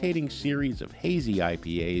rotating series of hazy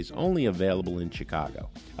IPAs only available in Chicago.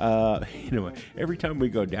 Every time we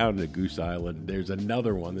go down to Goose Island, there's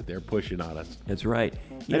another one that they're pushing on us. That's right.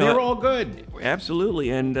 They're all good. Absolutely.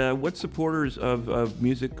 And what supporters of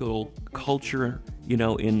musical culture,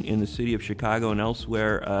 in the city of Chicago and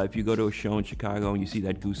elsewhere, if you go to a show in Chicago and you see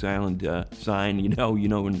that Goose Island sign,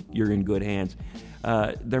 you're in good hands.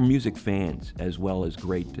 They're music fans as well as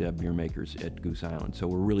great beer makers at Goose Island. So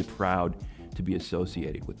we're really proud to be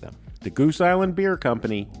associated with them. The Goose Island Beer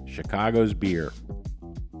Company, Chicago's beer.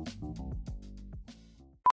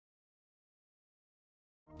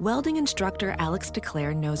 Welding instructor Alex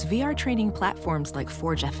DeClaire knows VR training platforms like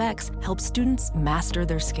Forge FX help students master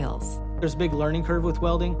their skills. There's a big learning curve with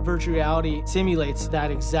welding. Virtual reality simulates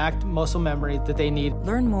that exact muscle memory that they need.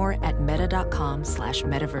 Learn more at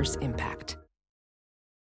meta.com/metaverseimpact.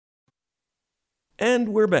 And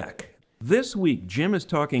we're back. This week, Jim is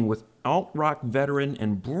talking with alt-rock veteran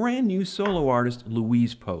and brand new solo artist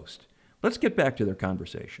Louise Post. Let's get back to their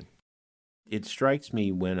conversation. It strikes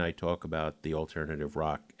me when I talk about the alternative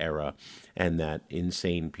rock era and that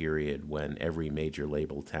insane period when every major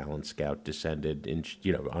label talent scout descended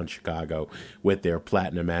on Chicago with their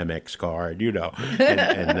platinum Amex card,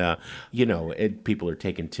 people are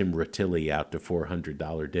taking Tim Ratilli out to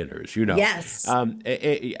 $400 dinners, Yes. And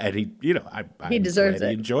he, he deserves it.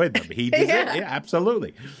 He enjoyed them. He deserved it. Yeah,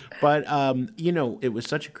 absolutely. But, it was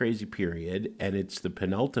such a crazy period, and it's the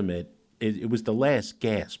penultimate. It was the last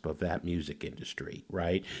gasp of that music industry,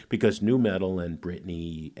 right? Because nu metal and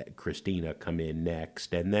Britney, Christina come in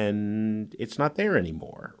next, and then it's not there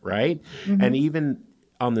anymore, right? Mm-hmm. And even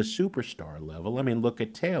on the superstar level, look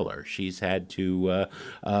at Taylor. She's had to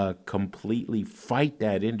completely fight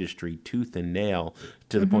that industry tooth and nail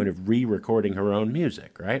to the point of re-recording her own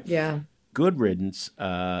music, right? Yeah. Good riddance.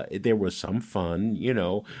 There was some fun,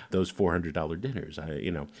 those $400 dinners. I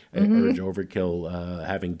urge Overkill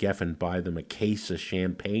having Geffen buy them a case of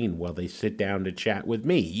champagne while they sit down to chat with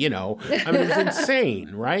me. It's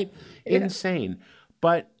insane, right? Yeah. Insane.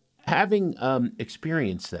 But having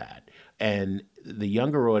experienced that, and the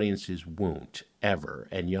younger audiences won't ever,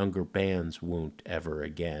 and younger bands won't ever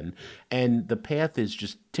again, and the path is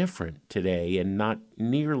just different today and not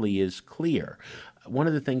nearly as clear. one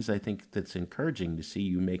of the things I think that's encouraging to see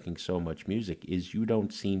you making so much music is you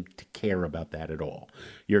don't seem to care about that at all.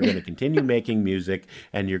 You're going to continue making music,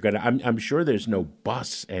 and you're going to, I'm sure there's no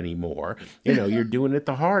bus anymore. You're doing it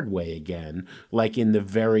the hard way again, like in the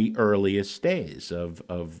very earliest days of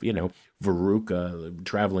Veruca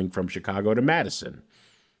traveling from Chicago to Madison.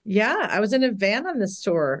 Yeah, I was in a van on this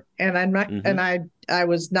tour, and I'm not, and I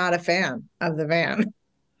was not a fan of the van.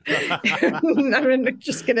 I'm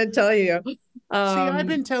just gonna tell you. See, I've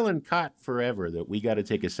been telling Cott forever that we got to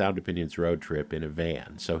take a Sound Opinions road trip in a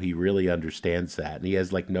van, so he really understands that, and he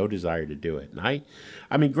has like no desire to do it. And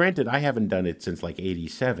I mean, granted, I haven't done it since like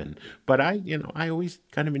 '87, but I always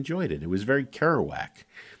kind of enjoyed it. It was very Kerouac,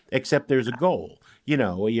 except there's a goal.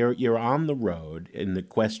 You're on the road in the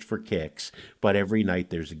quest for kicks, but every night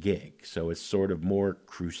there's a gig, so it's sort of more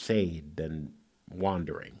crusade than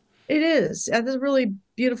wandering. It is. That's a really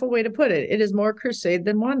beautiful way to put it. It is more crusade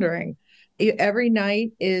than wandering. Every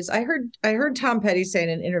night is. I heard Tom Petty say in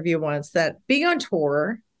an interview once that being on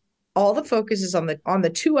tour, all the focus is on the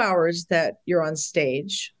 2 hours that you're on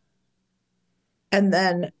stage, and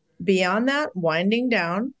then beyond that, winding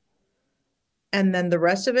down, and then the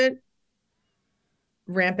rest of it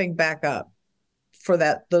ramping back up for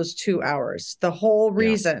those 2 hours. The whole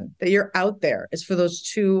reason that you're out there is for those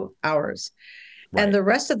 2 hours. Right. And the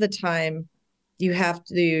rest of the time, you have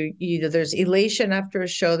to either there's elation after a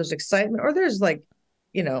show, there's excitement, or there's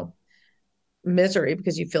misery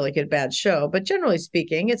because you feel like a bad show. But generally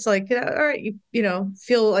speaking, it's like, all right, you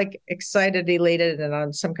feel like excited, elated, and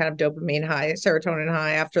on some kind of dopamine high, serotonin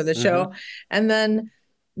high after the show. And then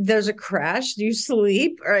there's a crash, you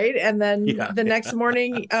sleep, right? And then the next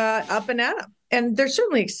morning, up and at 'em. And there's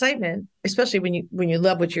certainly excitement, especially when you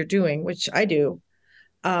love what you're doing, which I do.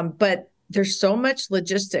 But there's so much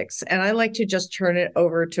logistics, and I like to just turn it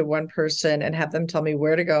over to one person and have them tell me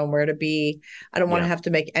where to go and where to be. I don't want to have to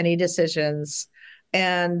make any decisions.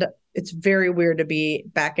 And it's very weird to be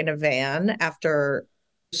back in a van after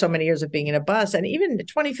so many years of being in a bus. And even in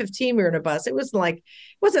 2015, we were in a bus. It wasn't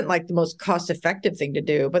like the most cost-effective thing to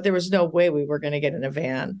do, but there was no way we were going to get in a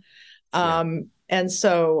van. And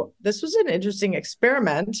so this was an interesting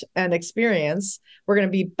experiment and experience. We're going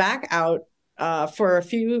to be back out for a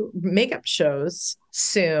few makeup shows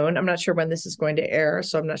soon. I'm not sure when this is going to air,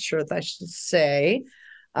 so I'm not sure if I should say.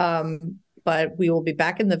 But we will be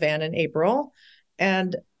back in the van in April.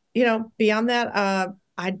 And, beyond that,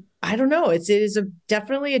 I don't know. It is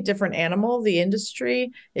definitely a different animal, the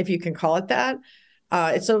industry, if you can call it that.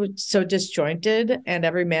 It's so disjointed, and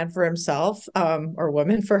every man for himself, or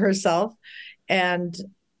woman for herself. And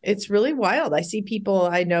it's really wild. I see people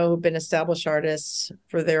I know who've been established artists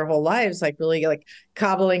for their whole lives, like really like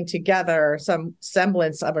cobbling together some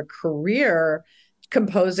semblance of a career,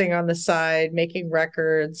 composing on the side, making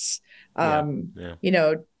records,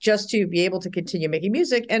 just to be able to continue making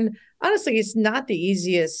music. And honestly, it's not the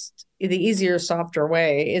easier, softer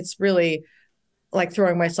way. It's really like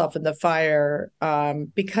throwing myself in the fire,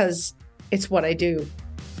 because it's what I do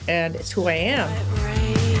and it's who I am.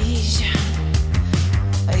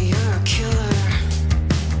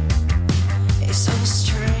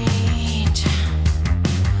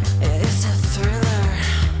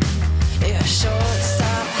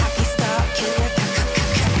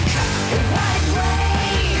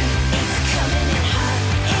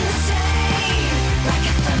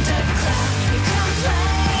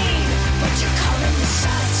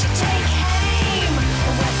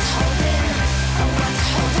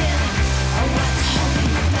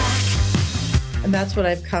 And that's what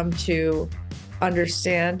I've come to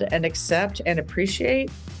understand and accept and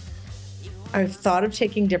appreciate. I've thought of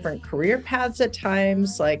taking different career paths at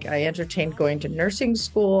times. Like I entertained going to nursing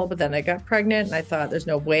school, but then I got pregnant and I thought there's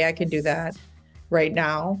no way I can do that right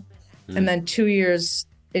now. And then 2 years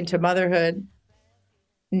into motherhood,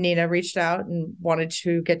 Nina reached out and wanted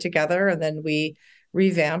to get together. And then we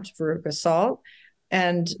revamped Veruca Salt.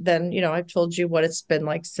 And then, I've told you what it's been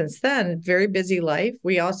like since then. Very busy life.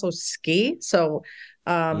 We also ski. So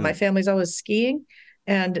my family's always skiing,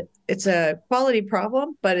 and it's a quality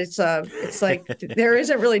problem, but it's like there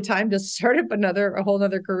isn't really time to start up a whole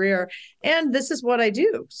nother career. And this is what I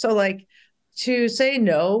do. So like to say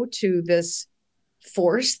no to this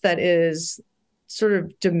force that is sort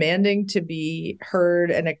of demanding to be heard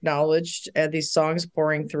and acknowledged, and these songs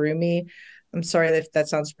pouring through me. I'm sorry if that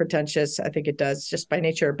sounds pretentious. I think it does just by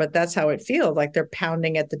nature, but that's how it feels. Like they're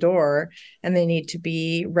pounding at the door and they need to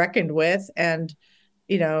be reckoned with and,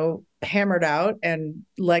 hammered out and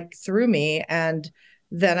like through me. And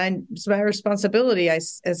then it's my responsibility,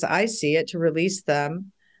 as I see it, to release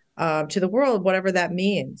them to the world, whatever that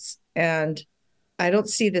means. And I don't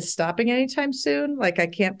see this stopping anytime soon. Like I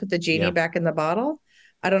can't put the genie back in the bottle.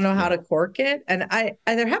 I don't know how to cork it. And I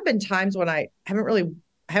there have been times when I haven't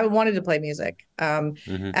wanted to play music.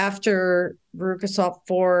 After Veruca Salt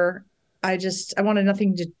 4, I wanted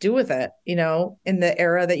nothing to do with it, you know, in the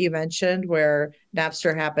era that you mentioned where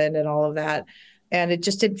Napster happened and all of that. And it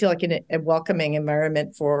just didn't feel like a welcoming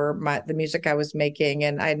environment for the music I was making.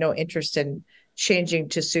 And I had no interest in changing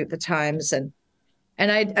to suit the times. And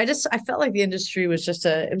I felt like the industry was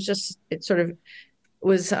it sort of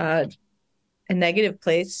was a negative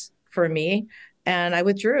place for me. And I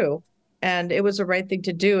withdrew, and it was the right thing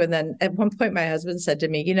to do. And then at one point, my husband said to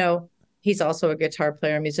me, you know, he's also a guitar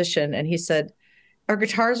player, musician. And he said, our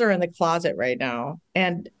guitars are in the closet right now.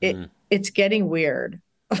 And it's getting weird.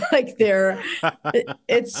 Like it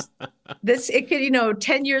could, you know,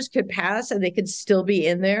 10 years could pass and they could still be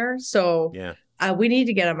in there. So we need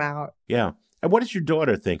to get them out. Yeah. And what does your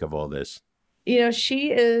daughter think of all this? You know, I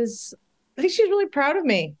think she's really proud of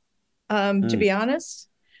me, to be honest.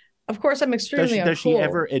 Of course, I'm extremely uncool. Does she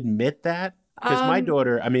ever admit that? Because my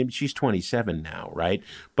daughter, I mean, she's 27 now, right?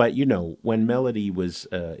 But, you know, when Melody was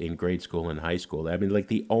in grade school and high school, I mean, like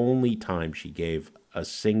the only time she gave a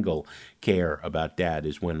single care about Dad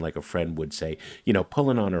is when like a friend would say, you know,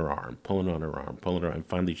 pulling on her arm. And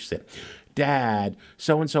finally she said, Dad,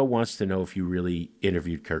 so-and-so wants to know if you really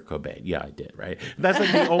interviewed Kurt Cobain. Yeah, I did, right? That's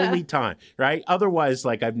like the only time, right? Otherwise,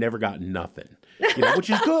 like I've never gotten nothing, you know, which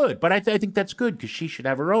is good. But I think that's good because she should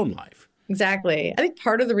have her own life. Exactly. I think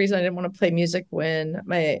part of the reason I didn't want to play music when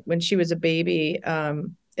she was a baby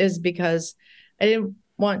is because I didn't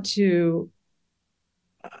want it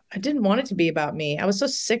to be about me. I was so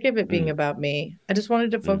sick of it being about me. I just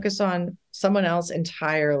wanted to focus on someone else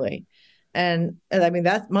entirely. And I mean,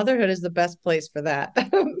 that motherhood is the best place for that.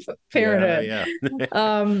 Parenthood. Yeah.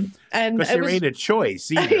 And because there ain't a choice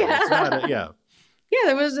either. It's not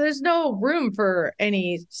there's no room for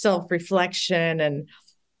any self-reflection and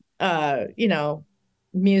you know,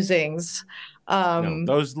 musings. No,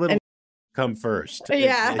 those little come first. Right.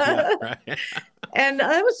 And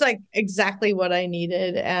that was like exactly what I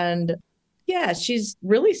needed. And yeah, she's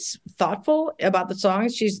really thoughtful about the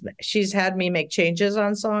songs. She's had me make changes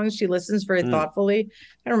on songs. She listens very thoughtfully.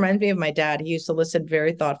 It reminds me of my dad. He used to listen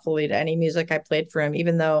very thoughtfully to any music I played for him,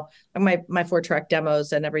 even though my 4-track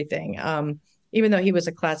demos and everything. Even though he was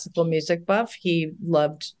a classical music buff, he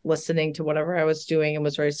loved listening to whatever I was doing and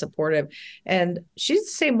was very supportive. And she's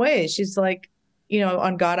the same way. She's like, you know,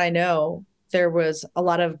 on God I Know, there was a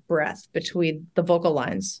lot of breath between the vocal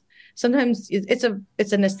lines. Sometimes it's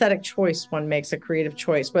an aesthetic choice one makes, a creative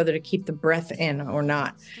choice, whether to keep the breath in or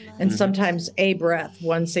not. And sometimes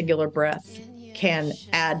one singular breath can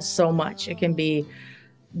add so much. It can be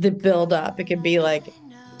the buildup. It can be like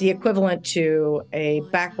the equivalent to a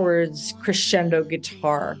backwards crescendo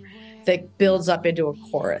guitar that builds up into a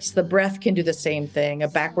chorus. The breath can do the same thing, a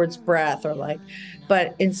backwards breath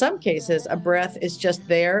but in some cases, a breath is just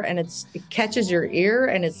there and it catches your ear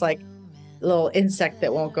and it's like a little insect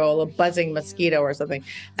that won't go, a little buzzing mosquito or something.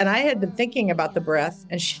 And I had been thinking about the breath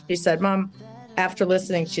and she said, Mom, after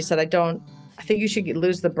listening, she said, I think you should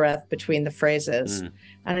lose the breath between the phrases.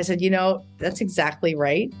 And I said, you know, that's exactly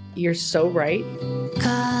right. You're so right.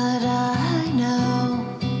 God, I know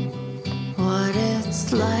what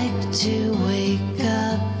it's like to wake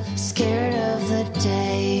up scared of the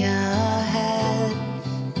day ahead.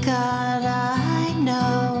 God, I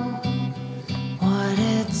know what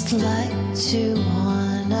it's like to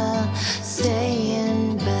wanna stay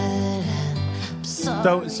in bed.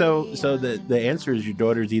 And So the answer is your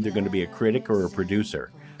daughter's either going to be a critic or a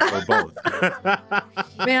producer. Or both.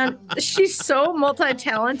 Man, she's so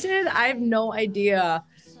multi-talented. I have no idea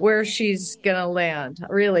where she's gonna land.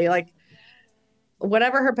 Really, like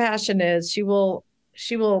whatever her passion is, she will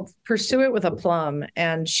pursue it with aplomb.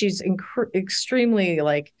 And she's extremely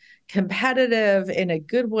like competitive in a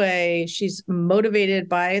good way. She's motivated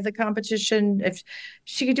by the competition. If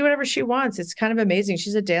she can do whatever she wants, it's kind of amazing.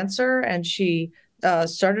 She's a dancer, and she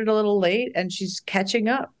started a little late, and she's catching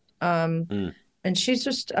up. And she's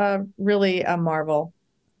just really a marvel.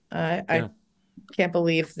 I can't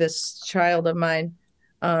believe this child of mine.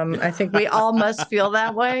 I think we all must feel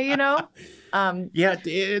that way, you know?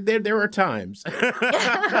 There are times.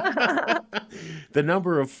 The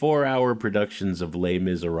number of 4-hour productions of Les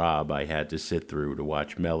Miserables I had to sit through to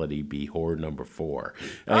watch Melody be whore number 4.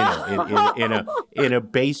 In a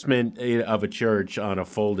basement of a church on a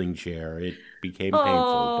folding chair. It became painful.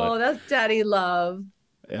 Oh, that's daddy love.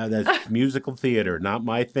 That's musical theater, not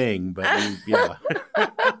my thing, but yeah.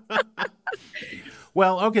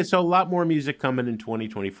 Well, okay, so a lot more music coming in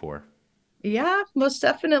 2024. Yeah, most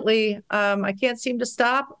definitely. I can't seem to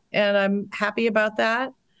stop, and I'm happy about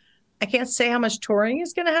that. I can't say how much touring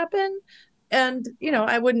is going to happen. And,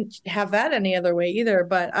 I wouldn't have that any other way either,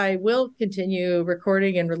 but I will continue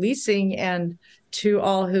recording and releasing, and to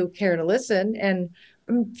all who care to listen. And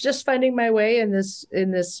I'm just finding my way in this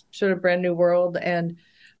sort of brand new world. And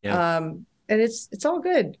Yeah. it's all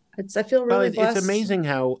good. I feel Well, really blessed. it's amazing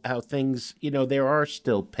how things, there are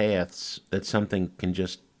still paths that something can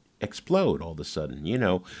just explode all of a sudden.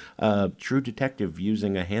 True Detective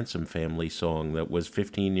using a Handsome Family song that was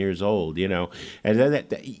 15 years old, and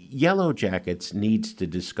that Yellow Jackets needs to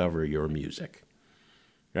discover your music.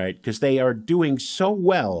 Right, because they are doing so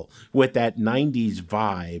well with that '90s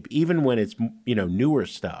vibe, even when it's newer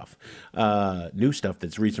stuff, new stuff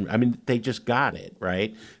that's recent. I mean, they just got it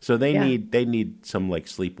right, so they need some like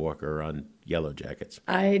Sleepwalker on Yellow Jackets.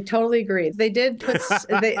 I totally agree. They did put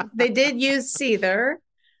they did use Seether,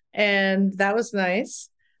 and that was nice.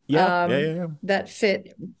 Yeah. That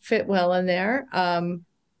fit well in there.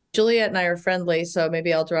 Juliet and I are friendly, so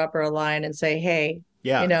maybe I'll drop her a line and say, hey.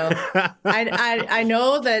 Yeah. I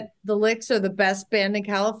know that the Licks are the best band in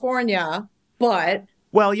California, but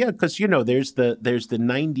well, yeah, because there's the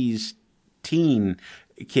 '90s teen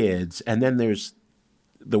kids, and then there's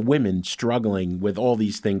the women struggling with all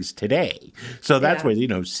these things today. So that's where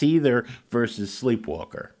Seether versus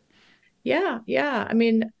Sleepwalker. Yeah. I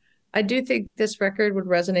mean, I do think this record would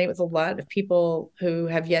resonate with a lot of people who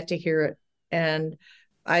have yet to hear it, and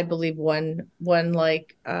I believe one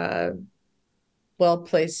like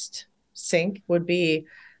well-placed sync would be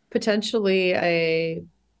potentially a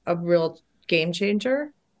real game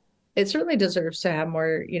changer. It certainly deserves to have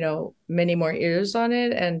more, many more ears on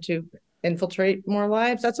it and to infiltrate more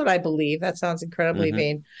lives. That's what I believe. That sounds incredibly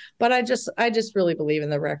vain, but I just really believe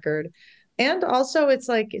in the record. And also it's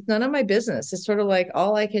like, it's none of my business. It's sort of like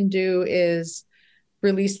all I can do is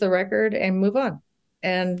release the record and move on.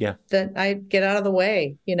 And then I get out of the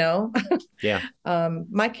way, Yeah.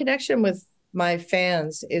 My connection with my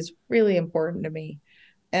fans is really important to me.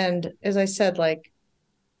 And as I said, like,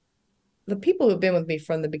 the people who've been with me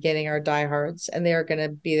from the beginning are diehards, and they are going to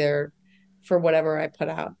be there for whatever I put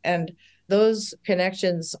out. And those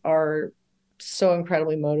connections are so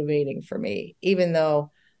incredibly motivating for me, even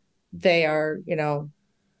though they are,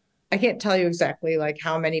 I can't tell you exactly like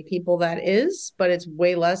how many people that is, but it's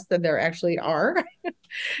way less than there actually are.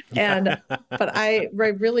 But I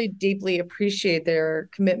really deeply appreciate their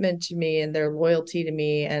commitment to me and their loyalty to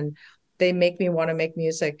me. And they make me want to make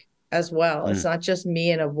music as well. It's not just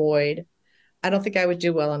me in a void. I don't think I would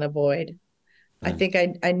do well in a void. I think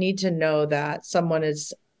I need to know that someone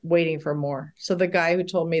is waiting for more. So the guy who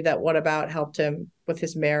told me that What About helped him with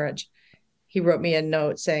his marriage, he wrote me a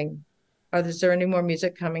note saying, is there any more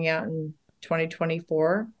music coming out in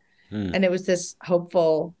 2024? And it was this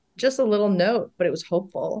hopeful, just a little note, but it was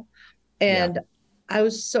hopeful. And I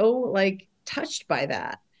was so like touched by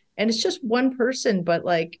that. And it's just one person, but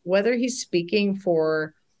like whether he's speaking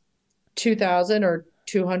for 2,000 or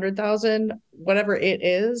 200,000, whatever it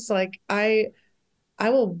is, like I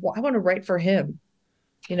want to write for him,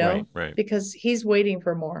 right. because he's waiting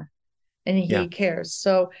for more and he cares.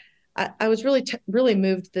 So I was really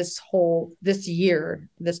moved this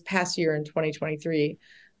past year in 2023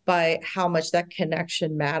 by how much that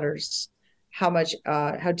connection matters, how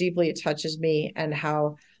deeply it touches me, and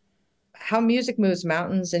how music moves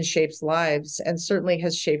mountains and shapes lives, and certainly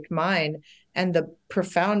has shaped mine. And the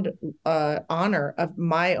profound honor of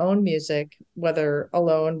my own music, whether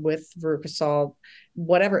alone with Veruca,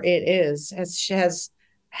 whatever it is, has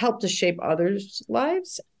helped to shape others'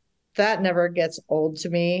 lives. That never gets old to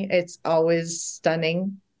me. It's always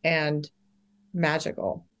stunning and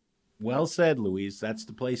magical. Well said, Louise. That's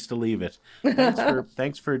the place to leave it.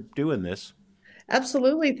 Thanks for doing this.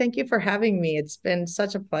 Absolutely. Thank you for having me. It's been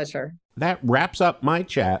such a pleasure. That wraps up my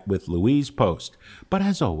chat with Louise Post. But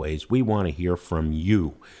as always, we want to hear from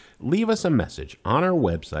you. Leave us a message on our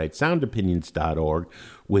website, soundopinions.org,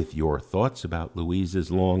 with your thoughts about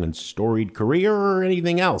Louise's long and storied career or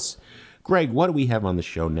anything else. Greg, what do we have on the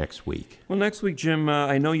show next week? Well, next week, Jim,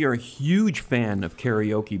 I know you're a huge fan of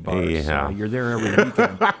karaoke bars. Yeah. You're there every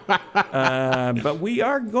weekend. But we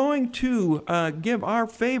are going to give our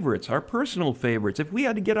favorites, our personal favorites. If we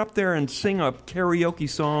had to get up there and sing a karaoke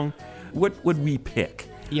song, what would we pick?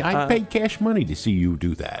 Yeah, I'd pay cash money to see you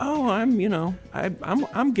do that. Oh, I'm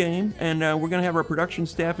game, and we're going to have our production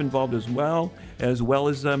staff involved as well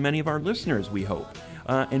as many of our listeners, we hope.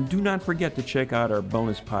 And do not forget to check out our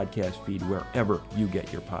bonus podcast feed wherever you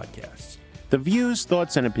get your podcasts. The views,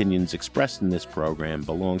 thoughts, and opinions expressed in this program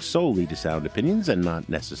belong solely to Sound Opinions and not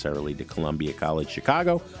necessarily to Columbia College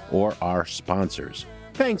Chicago or our sponsors.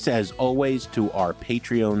 Thanks, as always, to our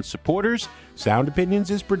Patreon supporters. Sound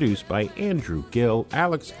Opinions is produced by Andrew Gill,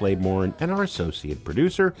 Alex Claiborne, and our associate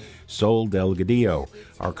producer, Sol Delgadillo.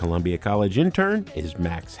 Our Columbia College intern is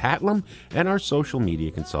Max Hatlam, and our social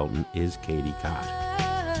media consultant is Katie Cott.